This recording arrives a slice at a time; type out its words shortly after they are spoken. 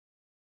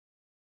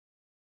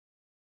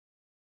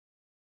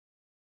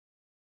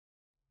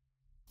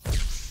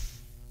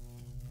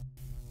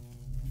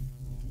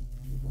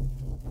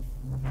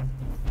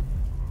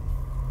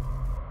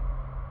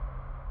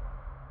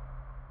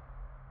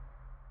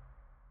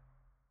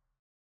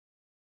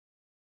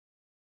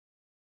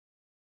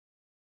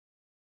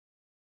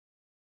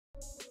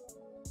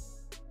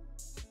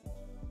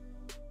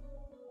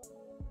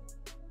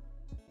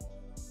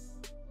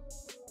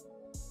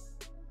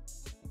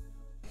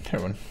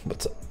everyone,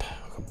 what's up?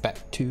 Welcome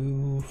back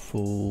to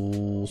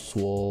Full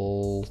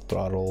Swole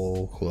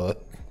Throttle Club.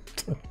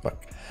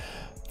 Fuck.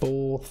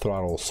 Full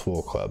Throttle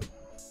Swole Club.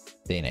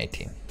 Day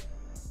 19.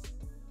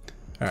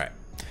 Alright.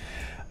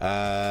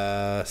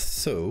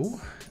 So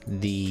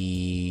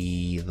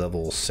the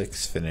level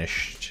 6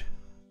 finished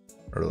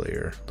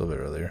earlier, a little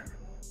bit earlier.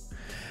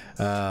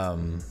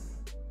 And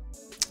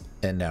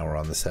now we're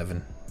on the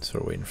 7. So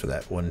we're waiting for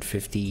that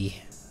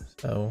 150.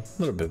 So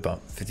a little bit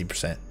bump,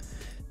 50%.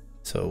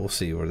 So we'll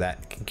see where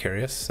that can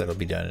carry us. That'll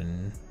be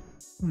done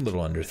in a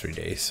little under 3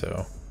 days.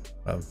 So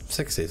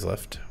 6 days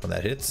left when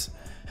that hits.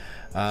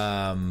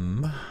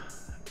 And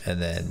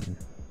then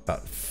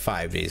about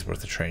 5 days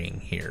worth of training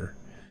here.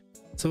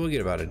 So we'll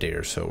get about a day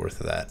or so worth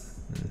of that.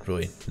 And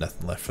really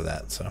nothing left for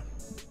that. So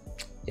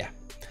yeah.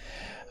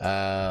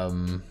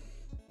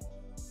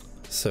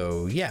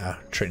 So yeah,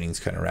 training's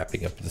kind of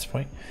wrapping up at this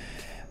point.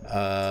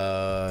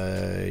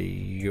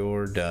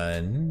 You're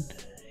done.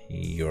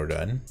 You're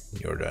done.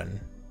 You're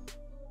done.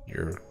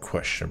 You're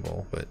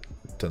questionable, but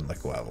doesn't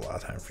like we'll have a lot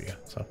of time for you,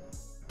 so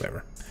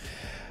whatever.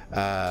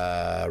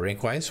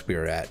 Rank wise, we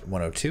are at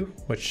 102,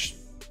 which,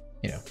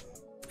 you know,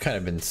 kind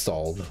of been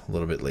stalled a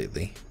little bit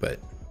lately, but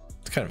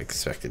it's kind of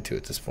expected to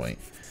at this point.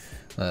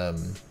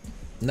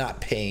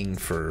 Not paying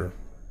for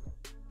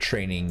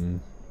training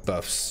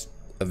buffs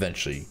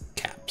eventually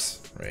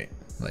caps, right?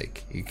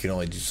 Like you can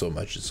only do so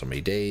much in so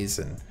many days,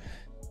 and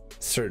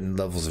certain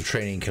levels of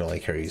training can only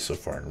carry you so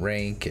far in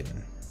rank, and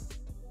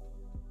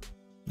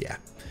yeah.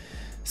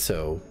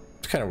 So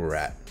it's kind of where we're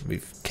at.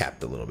 We've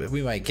capped a little bit.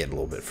 We might get a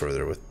little bit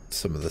further with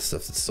some of the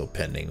stuff that's still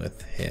pending with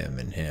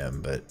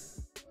him, but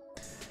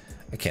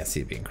I can't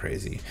see it being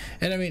crazy.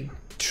 And I mean,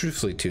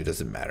 truthfully too, it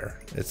doesn't matter.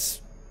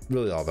 It's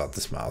really all about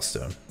this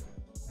milestone.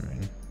 I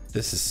mean,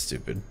 this is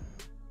stupid.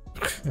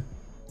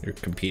 You're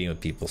competing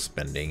with people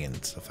spending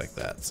and stuff like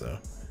that, so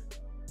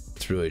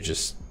it's really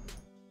just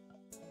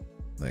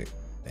like,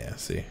 yeah,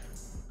 see,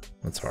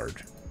 that's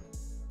hard.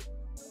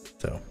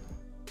 So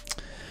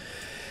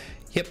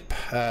yep.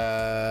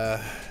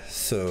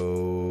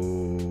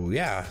 So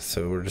yeah,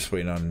 so we're just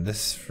waiting on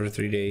this for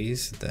 3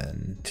 days,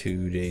 then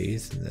 2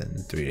 days, and then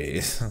 3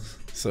 days.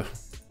 So I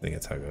think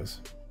that's how it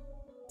goes.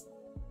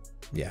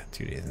 Yeah,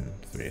 2 days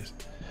and 3 days.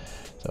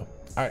 So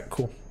all right,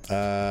 cool.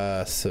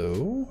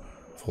 So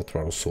Full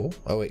Throttle Soul.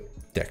 Oh wait,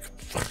 deck.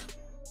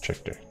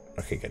 Check deck.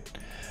 Okay, good.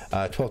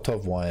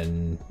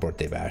 12-12-1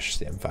 birthday bash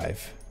CM5.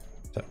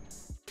 So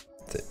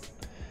that's it.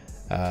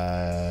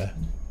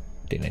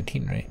 Day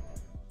 19, right?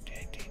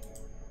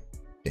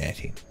 Day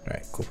 19. All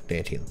right, cool. Day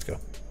 18. Let's go.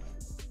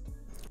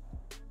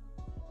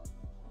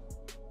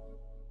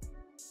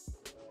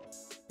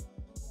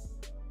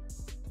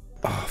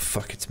 Oh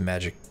fuck! It's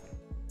magic,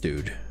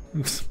 dude.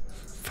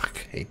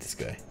 Fuck! I hate this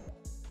guy.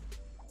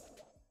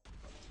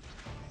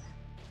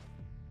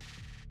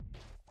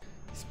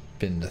 He's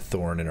been the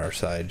thorn in our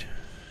side.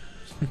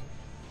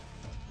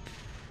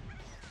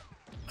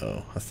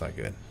 Oh, that's not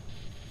good.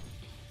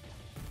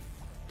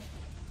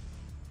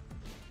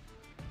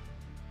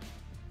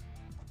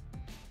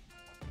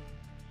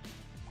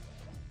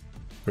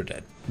 We're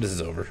dead. This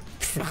is over.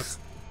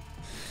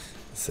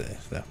 So,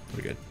 no,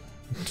 we're good.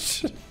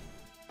 This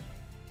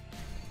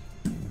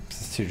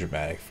is too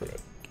dramatic for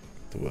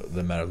the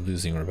amount of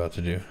losing we're about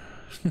to do.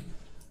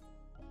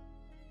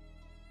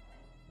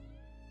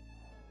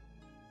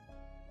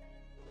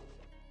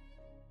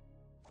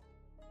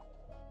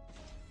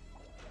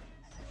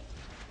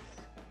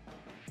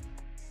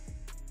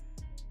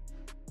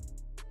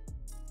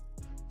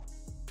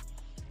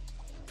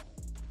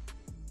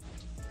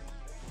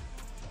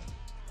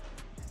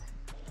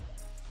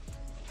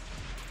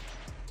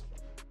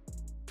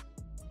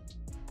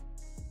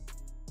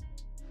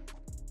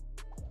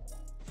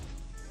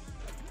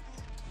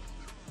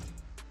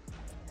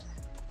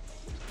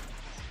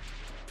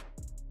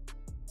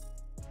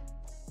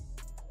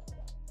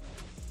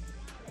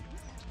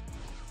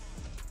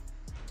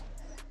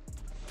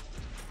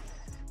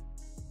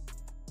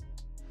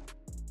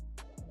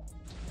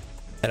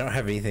 I don't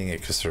have anything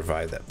that could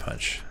survive that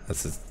punch.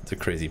 That's the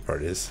crazy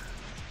part is.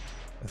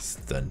 That's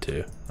done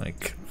too.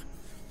 Like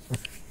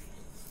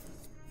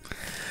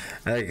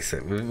I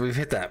said, we've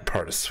hit that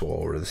part of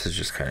Swole where this is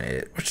just kind of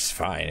it, which is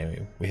fine. I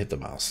mean, we hit the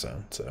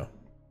milestone, so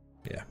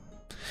yeah.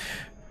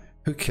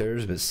 Who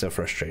cares? But it's still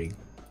frustrating.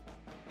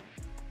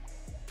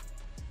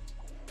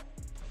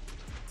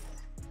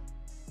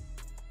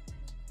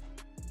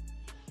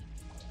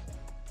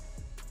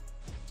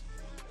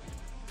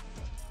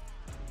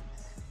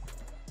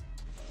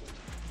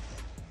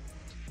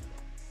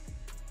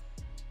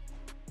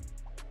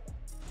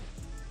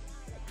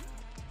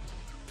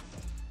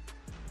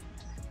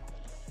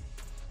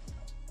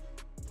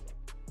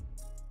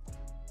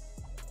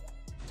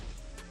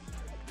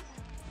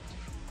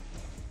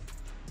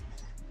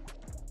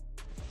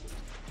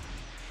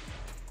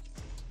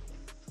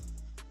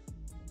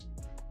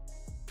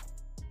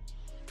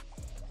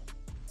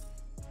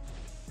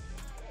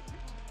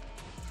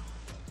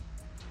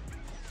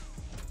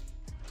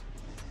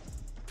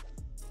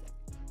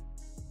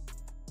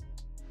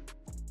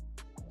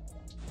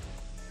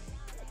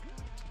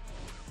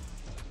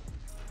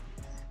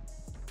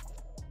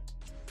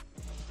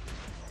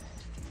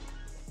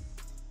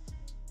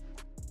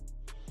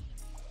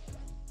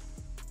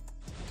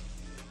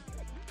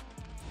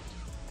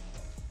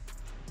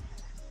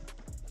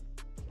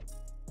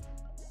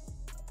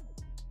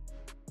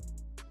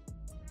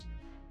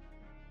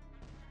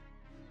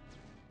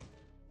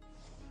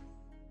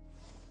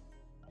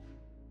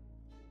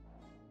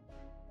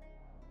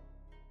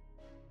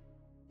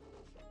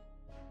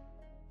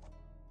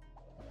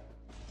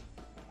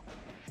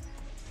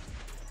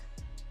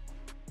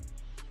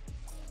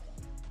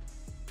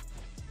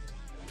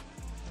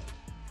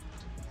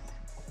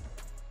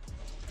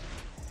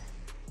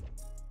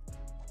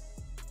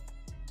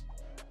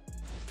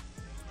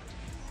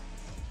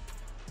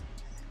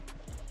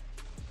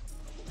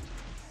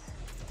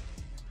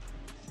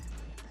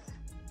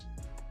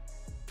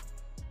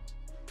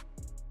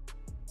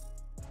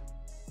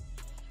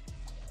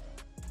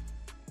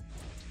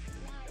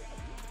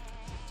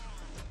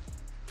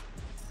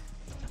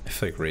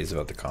 It's like raise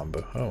about the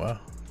combo. Oh wow.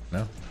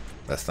 No,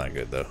 that's not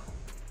good though.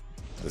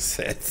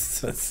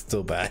 That's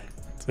still bad.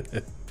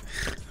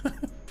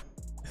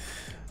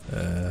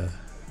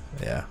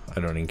 Yeah, I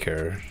don't even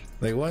care.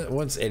 Like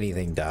once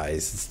anything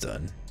dies, it's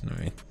done.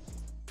 I mean,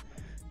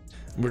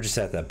 we're just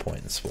at that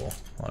point in Swole,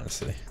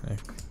 honestly. Like,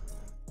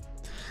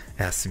 it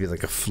has to be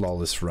like a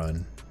flawless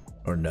run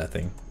or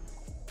nothing.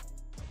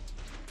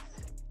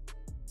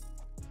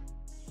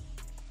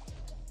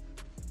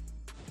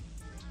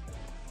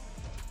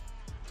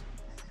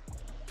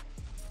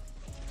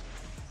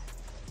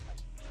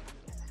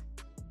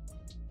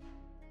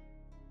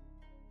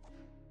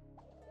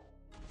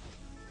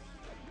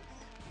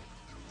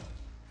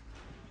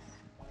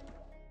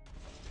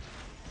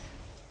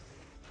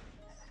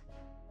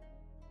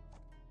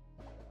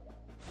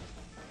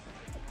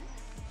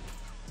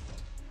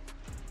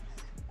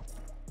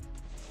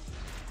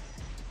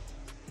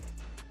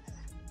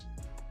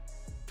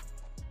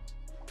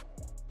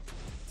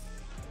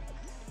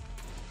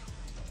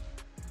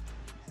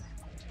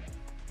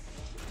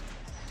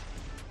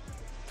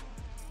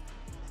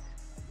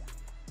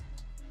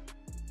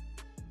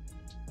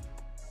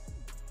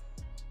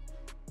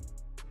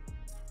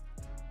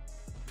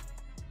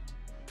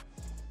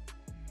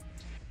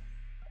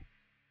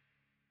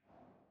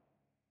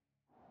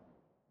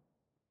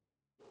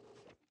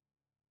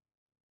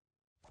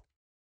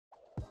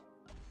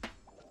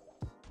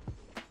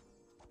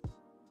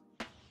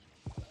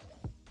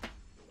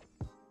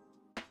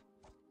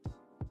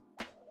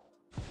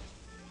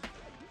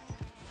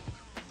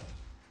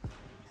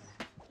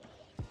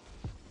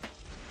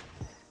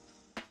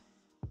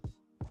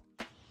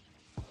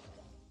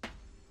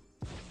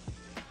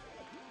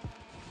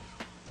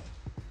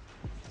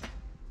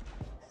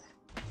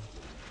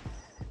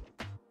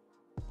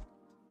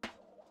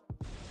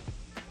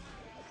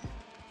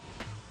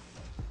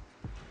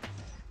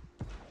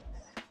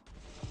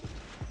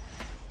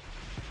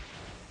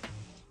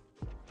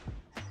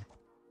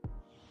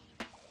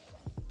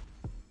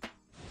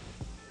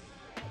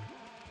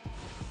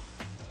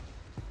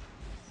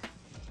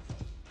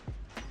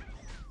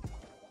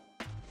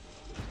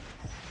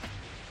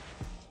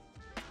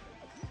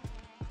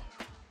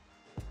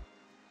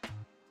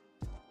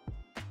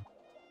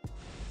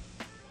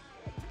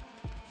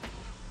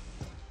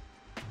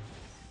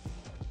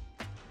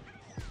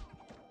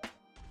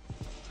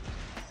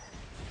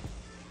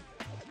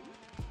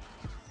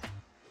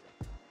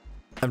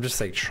 I'm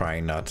just like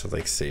trying not to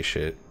like say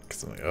shit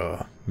because I'm like,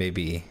 oh,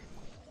 maybe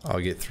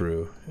I'll get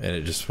through and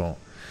it just won't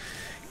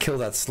kill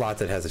that slot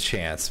that has a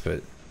chance,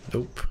 but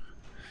nope.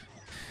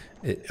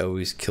 It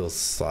always kills the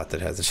slot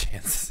that has a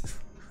chance.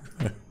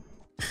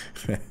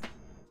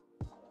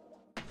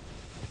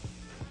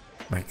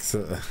 Like,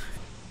 so,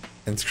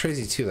 and it's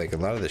crazy too, like a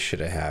lot of the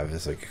shit I have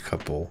is like a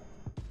couple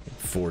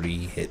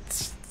 40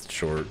 hits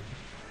short,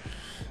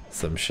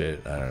 some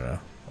shit, I don't know.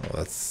 Well,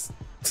 that's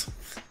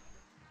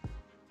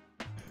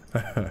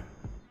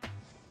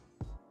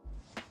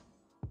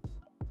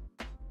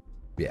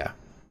yeah,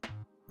 I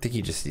think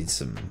you just need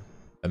some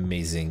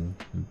amazing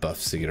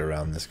buffs to get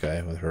around this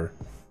guy with her.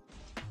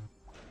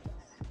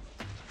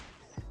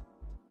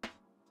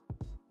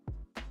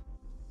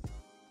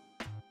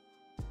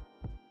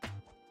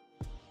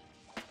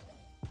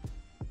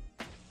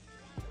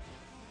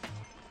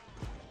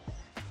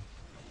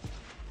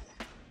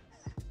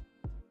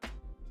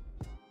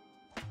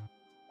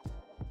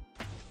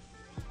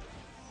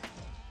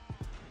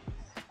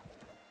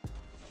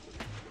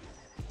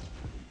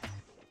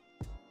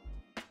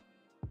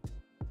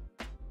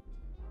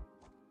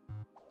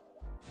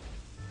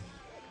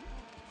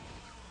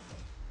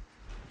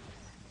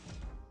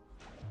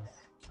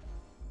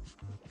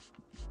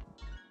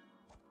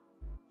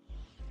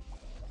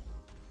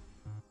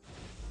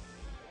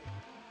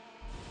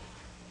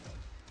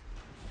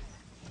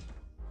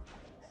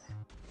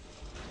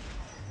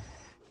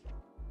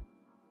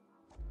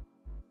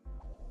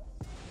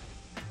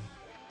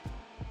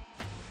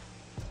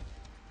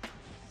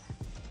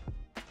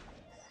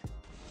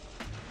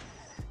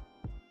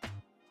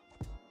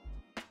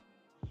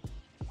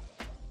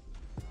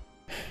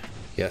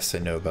 Yes, I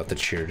know about the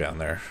cheer down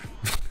there.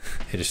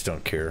 I just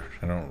don't care.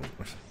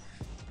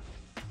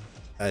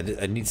 I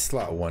need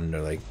slot 1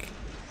 to like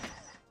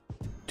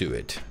do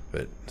it,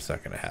 but it's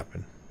not gonna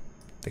happen.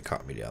 They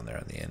caught me down there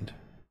in the end.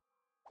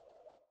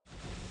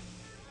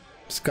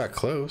 Just got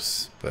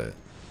close, but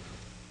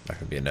not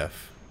gonna be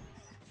enough.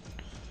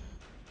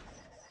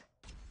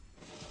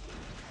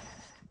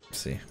 Let's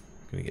see, I'm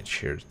gonna get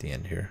cheered at the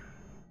end here,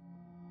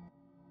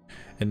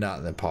 and not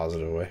in a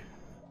positive way.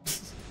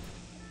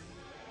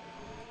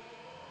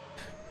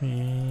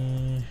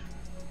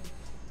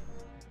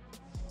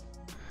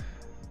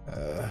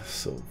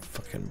 So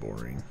fucking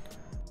boring.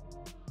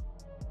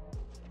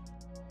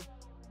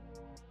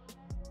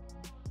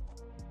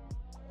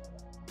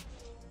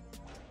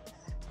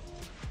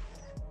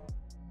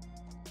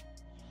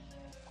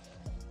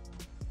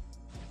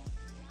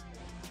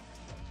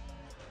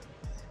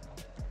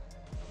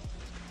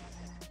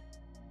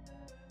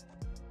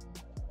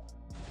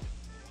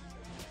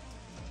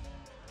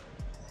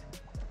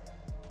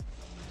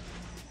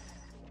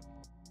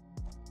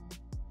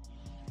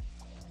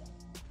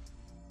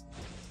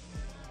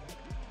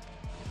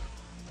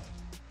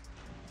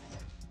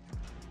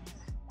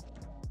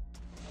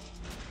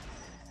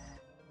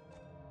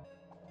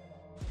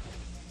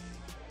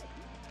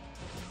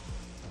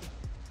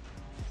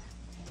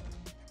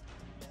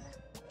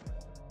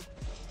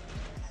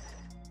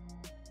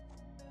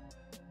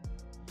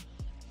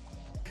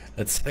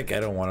 It's like I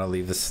don't want to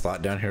leave the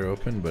slot down here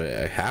open, but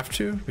I have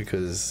to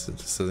because it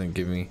just doesn't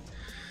give me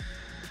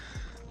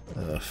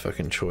a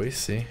fucking choice.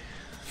 See,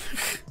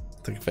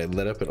 like if I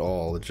let up at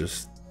all, it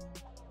just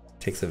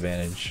takes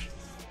advantage.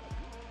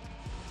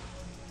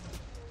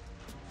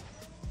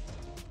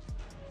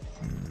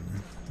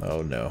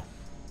 Oh no,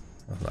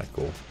 that's not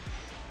cool.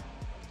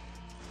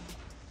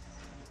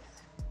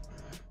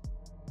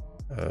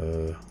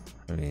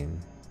 I mean,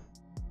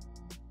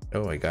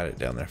 oh, I got it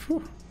down there.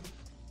 Whew.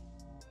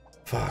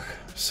 Fuck,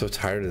 I'm so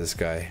tired of this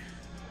guy.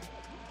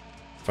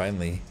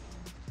 Finally.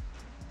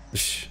 Do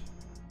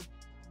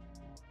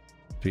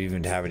we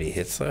even have any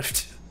hits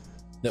left?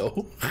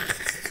 No.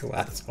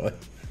 Last one.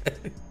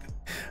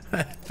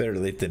 Better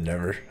late than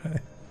never.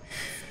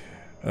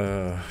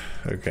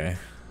 Okay.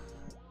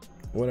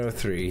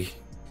 103.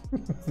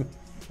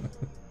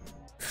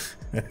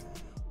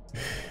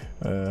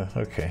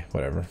 Okay,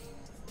 whatever.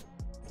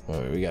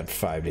 Well, we got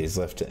 5 days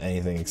left to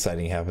anything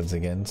exciting happens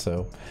again,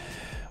 so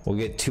we'll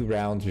get 2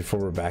 rounds before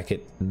we're back at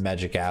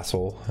Magic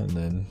Asshole, and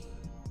then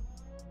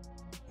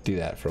do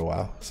that for a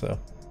while. So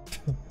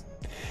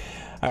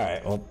all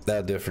right, well,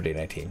 that'll do it for day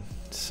 19.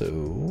 So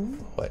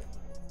what,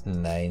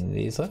 9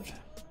 days left?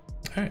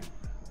 All right,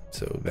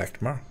 so back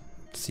tomorrow.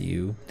 See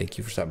you. Thank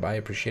you for stopping by. I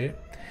appreciate it.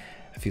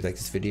 If you like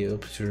this video,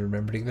 please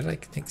remember to give it a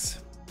like. Thanks.